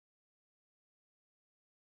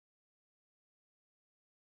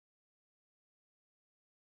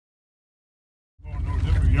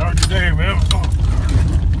Junkyard today, man. Oh,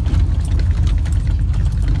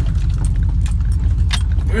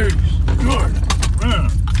 it's good, man.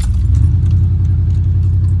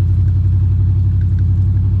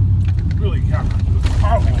 Really captured the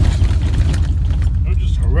potholes. They're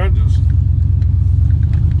just horrendous.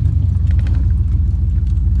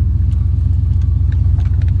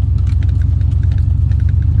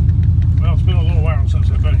 Well, it's been a little while since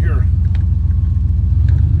I've been here.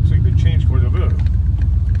 I think they changed quite a bit.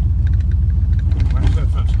 Where's that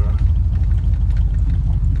fence done?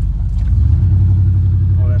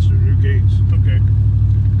 Oh, that's the new gates. Okay.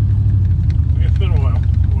 It's been a while.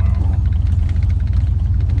 Wow.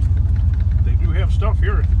 They do have stuff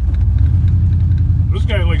here. This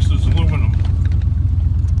guy likes this aluminum.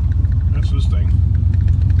 That's this thing.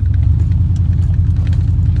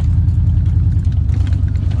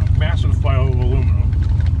 A massive pile of aluminum.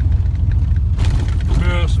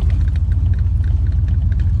 Massive.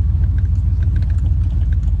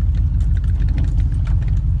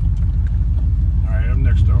 Alright, I'm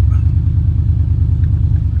next up.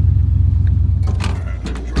 Alright,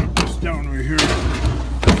 drop this down right here.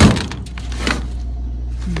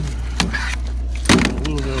 A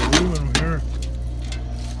little bit of aluminum here.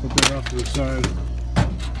 Put that off to the side.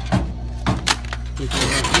 Put that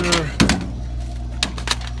up there.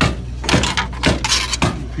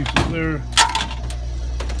 Two pieces there.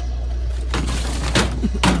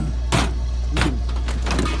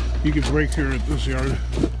 You can brake here at this yard.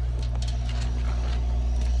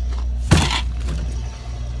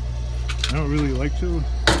 I don't really like to.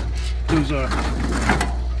 It's a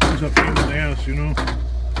pain in the ass, you know.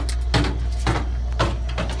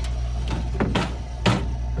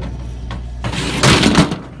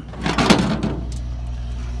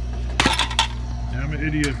 I'm an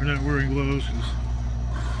idiot for not wearing gloves.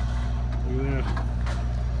 Look at that.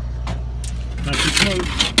 Not too close.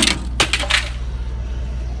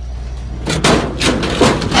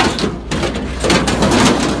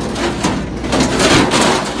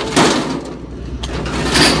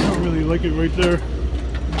 Like it right there.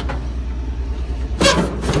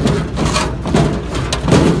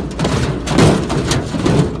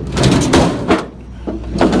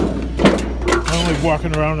 I don't like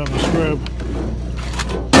walking around on the scrub.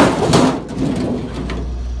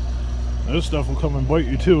 This stuff will come and bite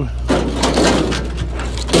you too.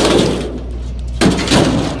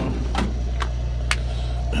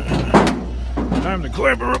 Time to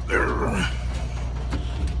clamber up there.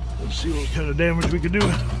 Let's see what kind of damage we can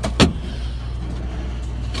do.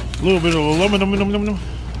 A little bit of aluminum.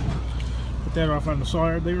 Put that off on the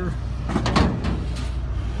side there.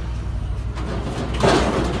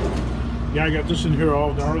 Yeah, I got this in here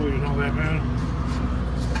all gnarly and all that, man.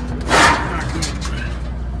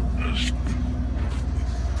 Not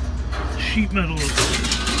good. Sheet metal is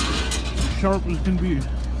sharp as can be.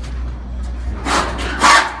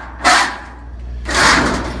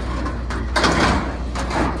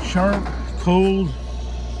 Sharp, cold.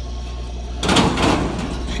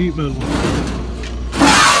 Sheet metal.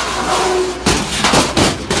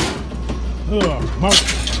 Ugh,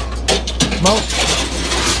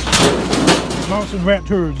 mouse and rat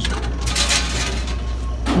turds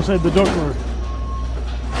inside the ductwork.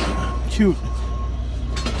 Cute.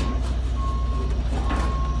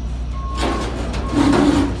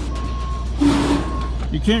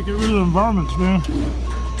 You can't get rid of the environments, man.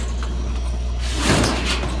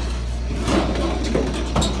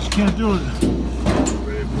 Just can't do it.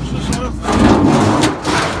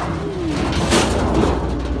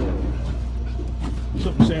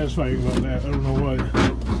 Something satisfying about that, I don't know why.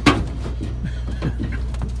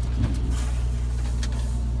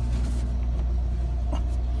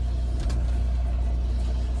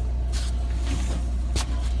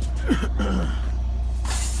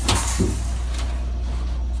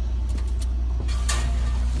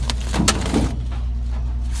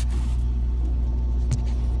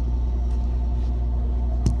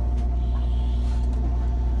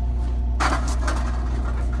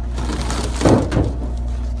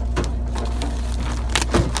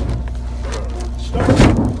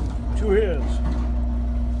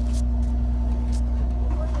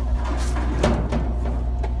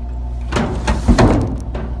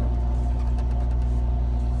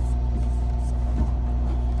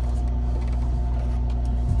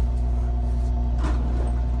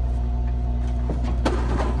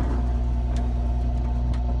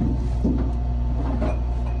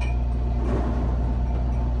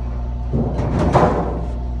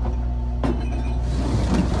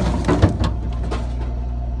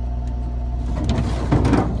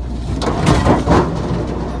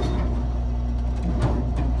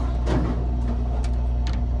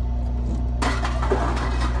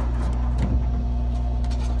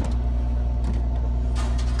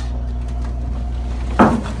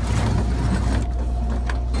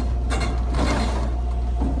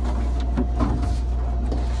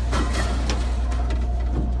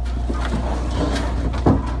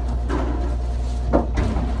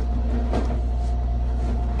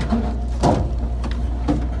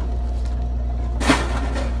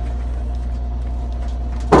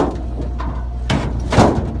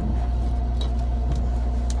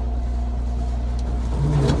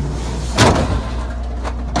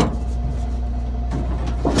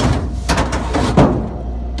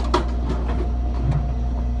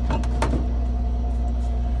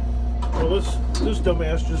 this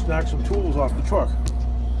dumbass just knocked some tools off the truck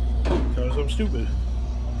because I'm stupid.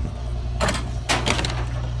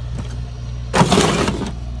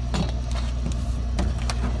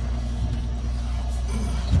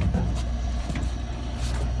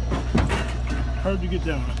 Hard to get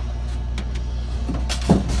down.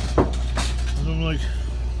 And I'm like,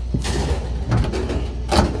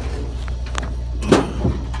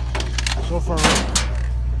 so far up.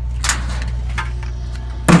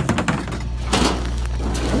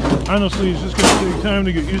 Honestly, it's just going to take time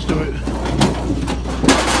to get used to it.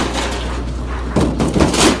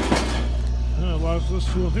 And I lost this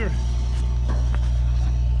tool here.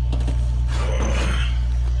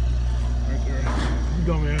 Right there.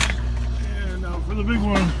 Dumbass. And now for the big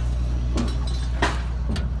one.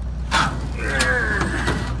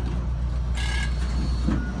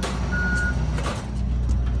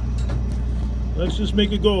 Let's just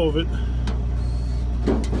make a go of it.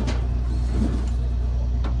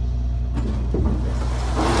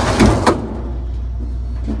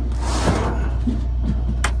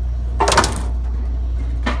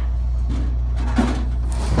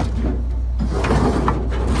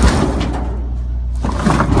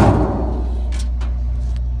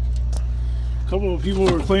 A couple of people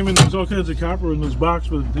were claiming there's all kinds of copper in this box,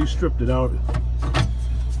 but they stripped it out.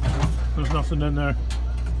 There's nothing in there.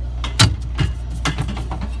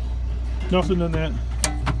 Nothing in that.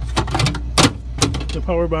 The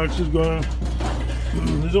power box is gone.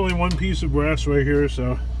 There's only one piece of brass right here,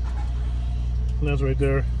 so that's right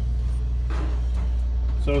there.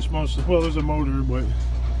 So it's mostly, well, there's a motor, but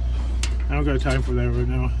I don't got time for that right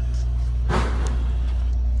now.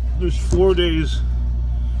 There's 4 days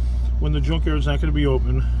when the junkyard's not going to be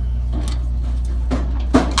open.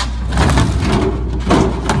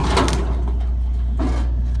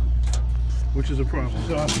 Which is a problem.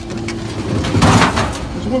 So,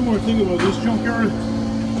 there's one more thing about this junkyard.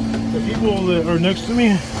 The people that are next to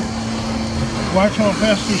me, watch how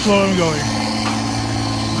fast or slow I'm going.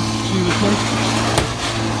 See this one?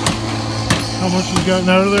 How much he's gotten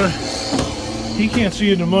out of there? He can't see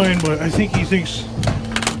it in mine, but I think he thinks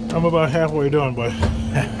I'm about halfway done, but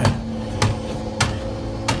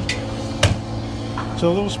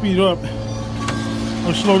so they'll speed up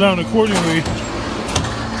or slow down accordingly.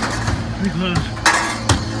 Because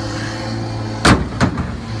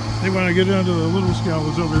they want to get into the little scale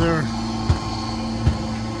that's over there,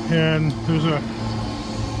 and there's a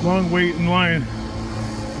long wait in line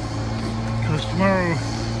because tomorrow is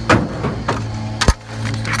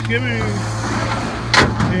Thanksgiving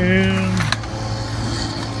and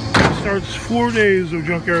it starts 4 days of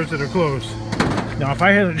junkyards that are closed. Now if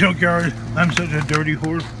I had a junkyard, I'm such a dirty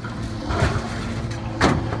whore.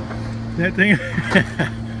 That thing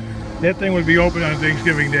that thing would be open on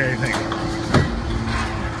Thanksgiving Day, I think.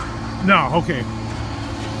 No, okay.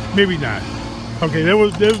 Maybe not. Okay, that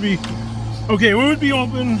would be okay, it would be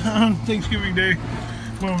open on Thanksgiving Day.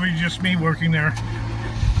 Well, it would be just me working there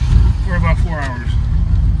for about 4 hours.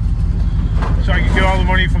 So I could get all the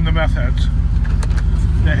money from the meth heads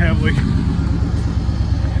that have like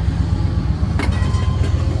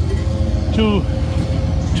two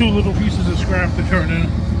little pieces of scrap to turn in.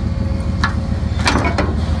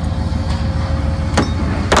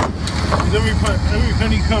 Every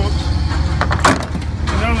penny counts.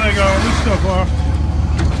 And now that I got all this stuff off,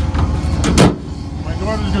 my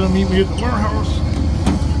daughter's gonna meet me at the warehouse,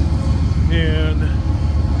 and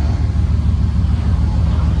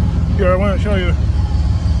here I want to show you.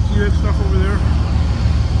 See that stuff over there?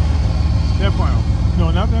 That pile.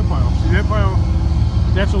 No, not that pile. See that pile?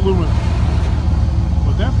 That's aluminum.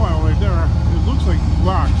 But that pile right there, it looks like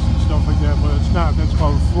rocks and stuff like that, but it's not. That's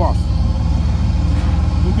called fluff.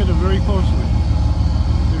 Look at it very closely.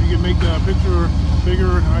 If you can make the picture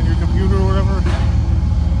bigger on your computer or whatever,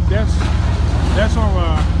 that's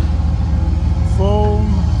all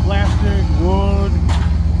foam, plastic, wood,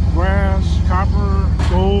 brass, copper,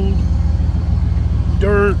 gold,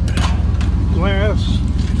 dirt, glass.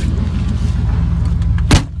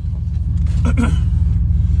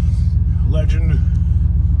 Legend,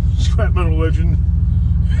 scrap metal legend.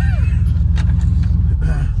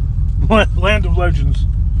 Land of legends.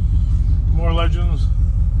 More legends.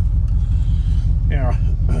 Yeah.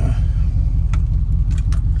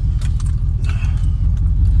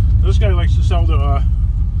 This guy likes to sell the all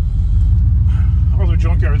the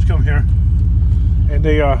junkyards come here, and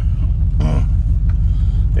they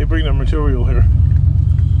bring their material here.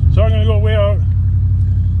 So I'm gonna go way out.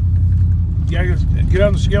 Yeah, get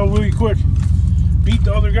on the scale really quick. Beat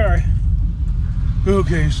the other guy.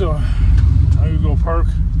 Okay, so I'm gonna go park.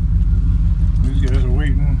 These guys are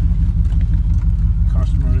waiting.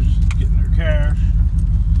 Customers getting their cash.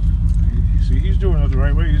 See, he's doing it the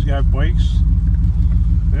right way. He's got bikes.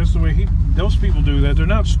 That's the way those people do that. They're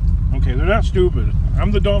not, okay, they're not stupid.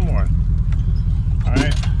 I'm the dumb one.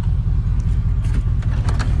 Alright?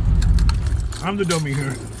 I'm the dummy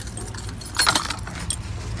here.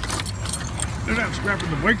 They're not scrapping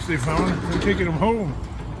the bikes they found. They're taking them home.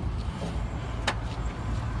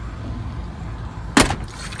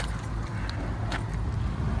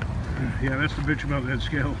 Yeah, that's the bitch about that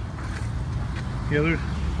scale. Yeah, they're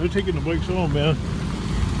taking the bikes home, man.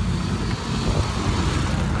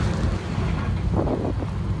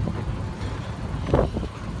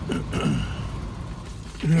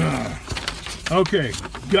 Okay,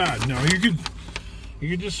 God, no, you can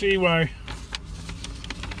just see why.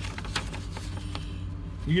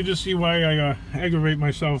 You can just see why I aggravate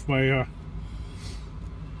myself by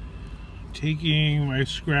taking my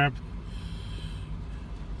scrap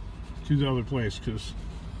to the other place, because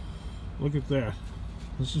look at that.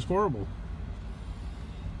 This is horrible.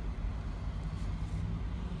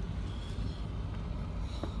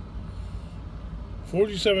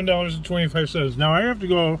 $47.25. Now I have to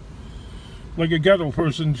go like a ghetto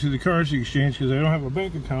person to the currency exchange because I don't have a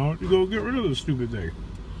bank account to go get rid of this stupid thing,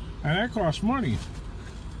 and that costs money.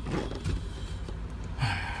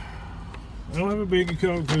 I don't have a bank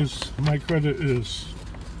account because my credit is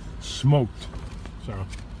smoked, so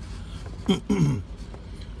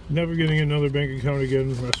never getting another bank account again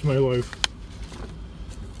the rest of my life,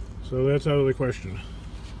 so that's out of the question.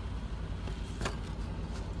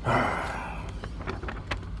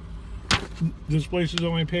 This place is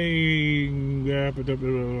only paying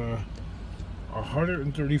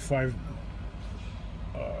 $135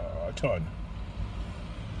 a ton.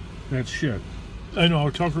 That's shit. I know,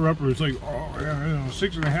 tougher upper is like, oh, yeah, you know,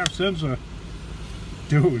 6.5 cents a...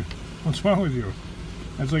 Dude, what's wrong with you?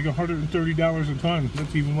 That's like $130 a ton.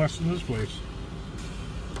 That's even less than this place.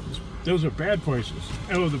 Those are bad prices.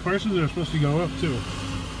 Oh, the prices are supposed to go up too.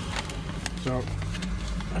 So,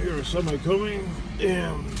 I hear a semi coming,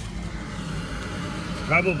 and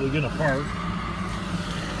probably gonna park.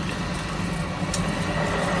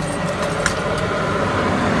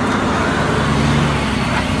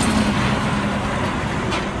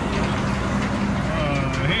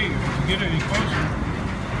 Hey, if you get any closer,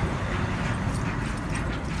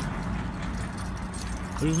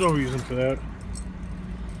 there's no reason for that.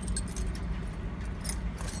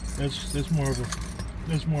 That's more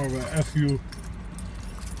of a FU.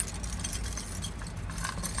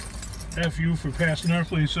 FU for passing our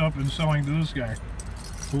place up and selling to this guy,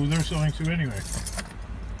 who they're selling to anyway.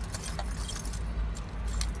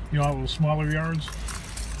 You know, all those smaller yards.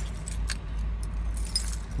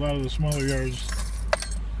 A lot of the smaller yards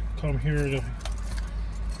come here to.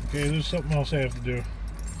 Okay, there's something else I have to do.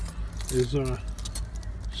 Is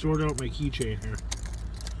sort out my keychain here,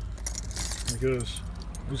 because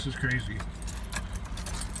this is crazy.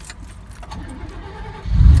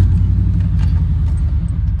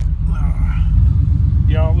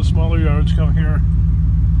 Yeah, all the smaller yards come here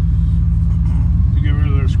to get rid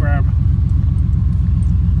of their scrap.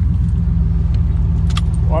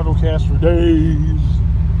 Auto cast for days.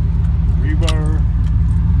 Rebar.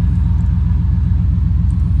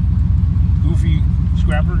 Goofy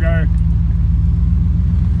scrapper guy.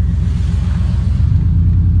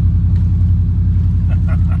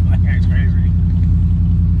 That guy's crazy.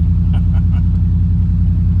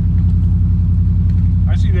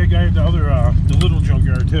 I see that guy at the little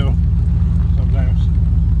junkyard too, sometimes.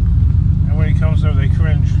 And when he comes there, they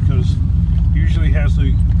cringe because he usually has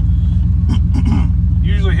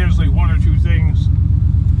like one or two things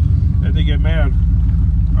that they get mad.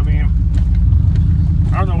 I mean,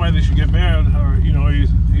 I don't know why they should get mad. You know,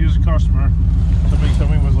 he's a customer. Somebody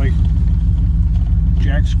coming with like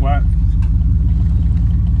jack squat.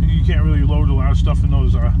 You can't really load a lot of stuff in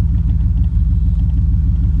those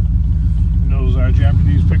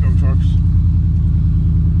Japanese pickup trucks.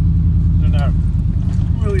 They're not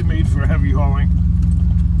really made for heavy hauling.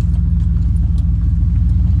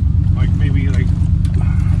 Like maybe like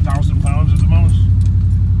 1,000 pounds at the most.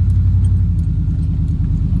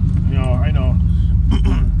 You know, I know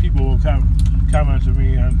people will comment to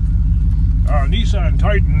me on Nissan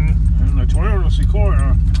Titan and the Toyota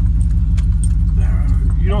Sequoia.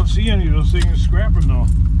 You don't see any of those things scrapping though,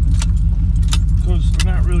 because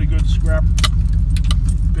they're not really good scrap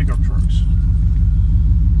pickup trucks.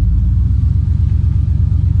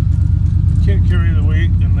 Can't carry the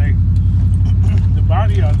weight, and the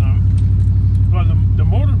body on them, well, the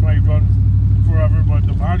motor might run forever, but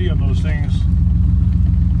the body on those things,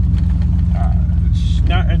 it's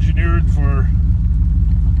not engineered for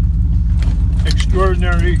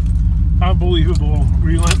extraordinary, unbelievable,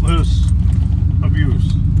 relentless of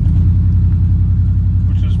use,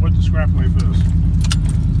 which is what the scrap life is.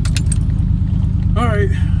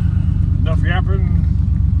 Alright, enough yapping,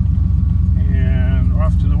 and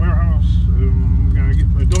off to the warehouse.